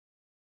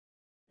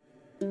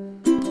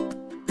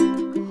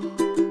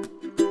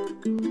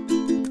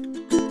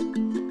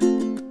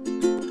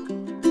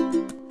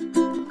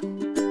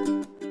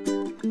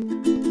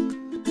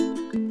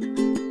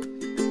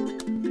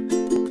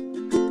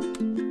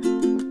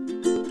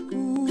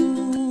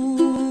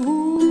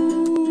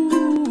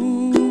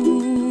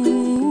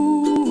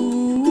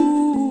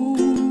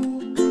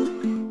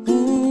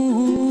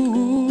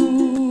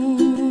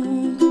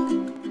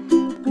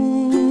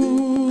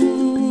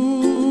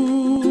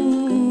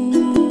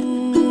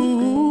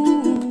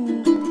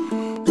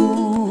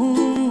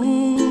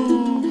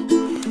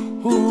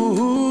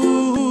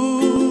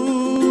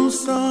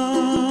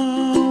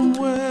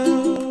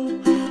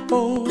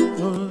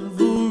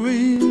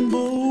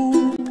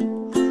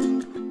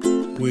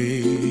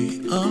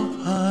way up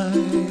high,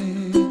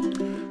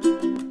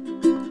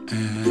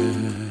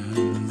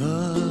 and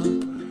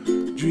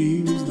the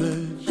dreams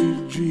that you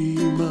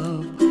dream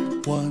of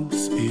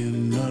once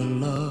in a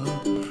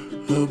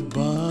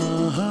lullaby.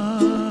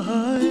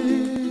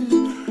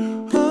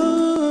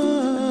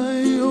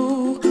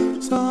 Oh,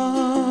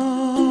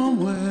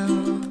 somewhere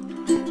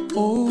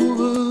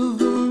over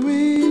the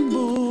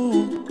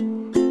rainbow,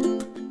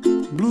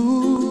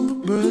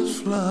 bluebirds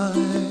fly.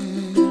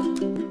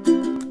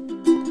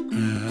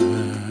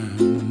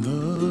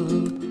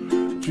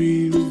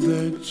 Dreams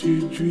that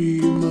you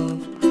dream of,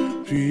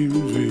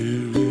 dreams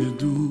really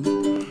do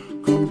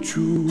come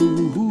true.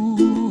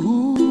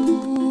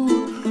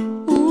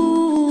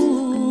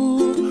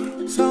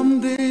 Ooh,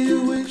 someday you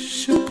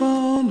wish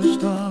upon a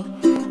star,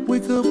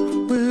 wake up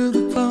where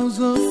the clouds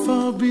are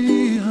far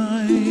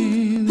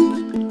behind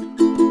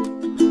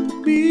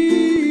me,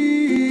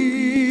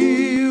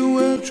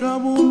 where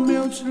trouble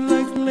melts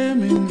like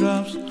lemon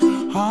drops,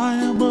 high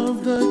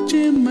above the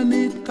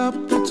chimney top.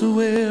 That's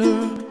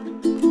where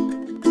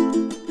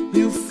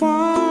you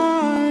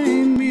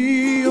find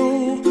me,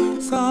 oh,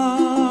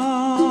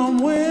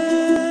 somewhere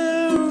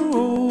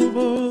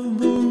over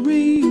the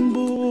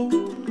rainbow,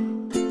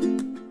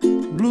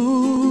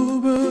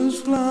 bluebirds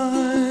fly,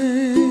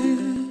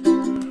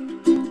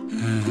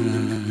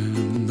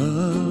 and the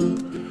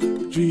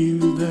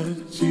dreams that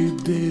you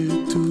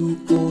dare to,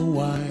 oh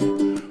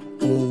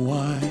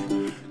why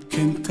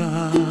can't I?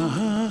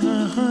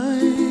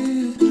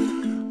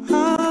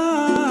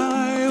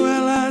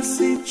 Well, I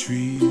see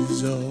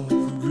trees of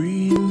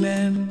green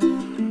and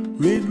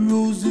red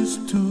roses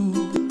too.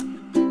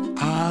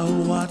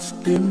 I'll watch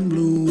them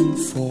bloom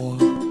for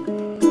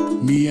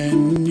me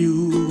and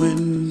you,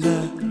 and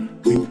I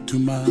think to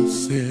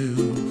myself,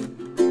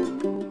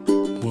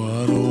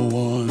 what a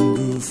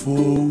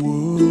wonderful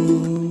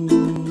world.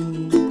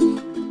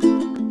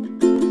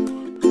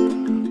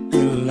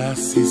 Well, I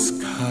see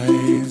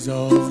skies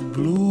of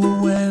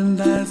blue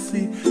and I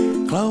see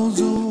clouds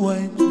of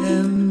white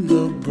and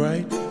the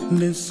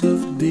brightness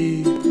of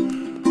day.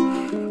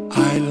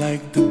 I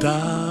like the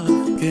dark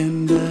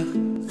and I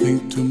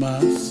think to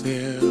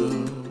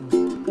myself,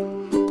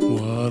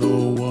 what a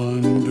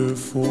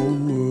wonderful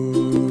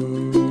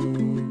world.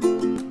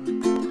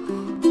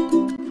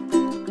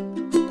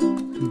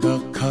 The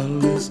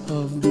colors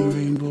of the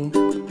rainbow,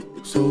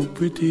 so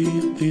pretty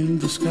in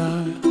the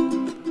sky,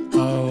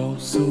 are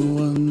also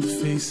on the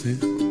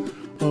faces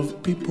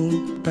of people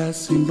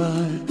passing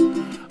by.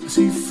 I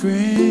see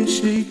friends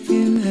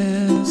shaking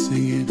hands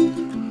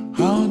singing,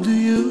 how do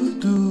you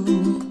do?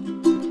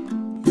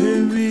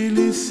 They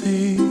really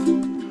say,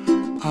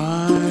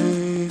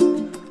 I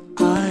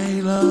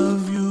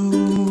love you.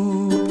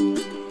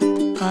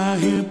 I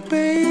hear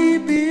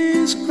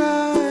babies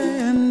cry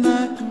and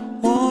I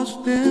watch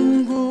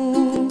them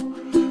grow.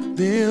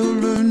 They'll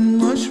learn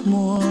much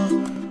more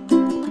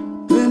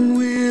than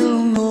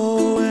we'll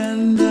know,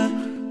 and I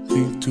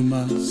think to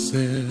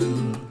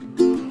myself,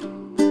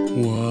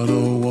 what a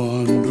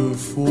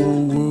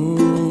wonderful world.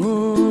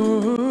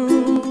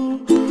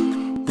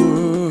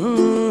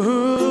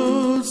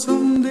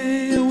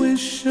 Someday I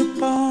wish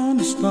upon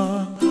a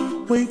star,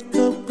 wake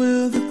up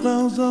where the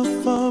clouds are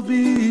far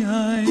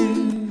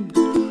behind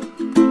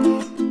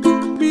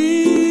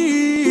me,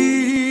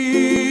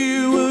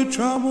 where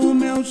trouble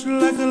melts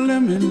like a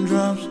lemon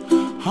drops,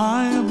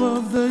 high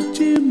above the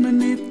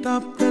chimney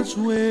top. That's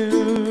where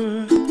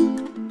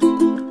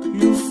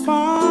you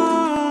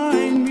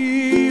find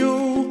me,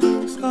 oh,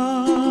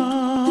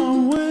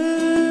 somewhere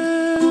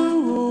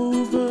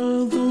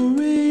over the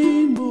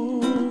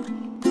rainbow,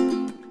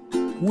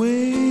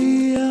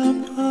 way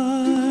up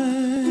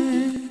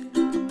high,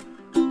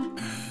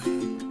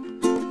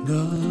 and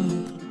the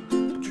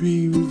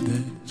dreams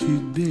that you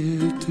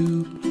dare to,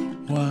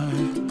 why,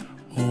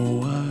 oh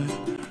why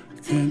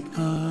can't I?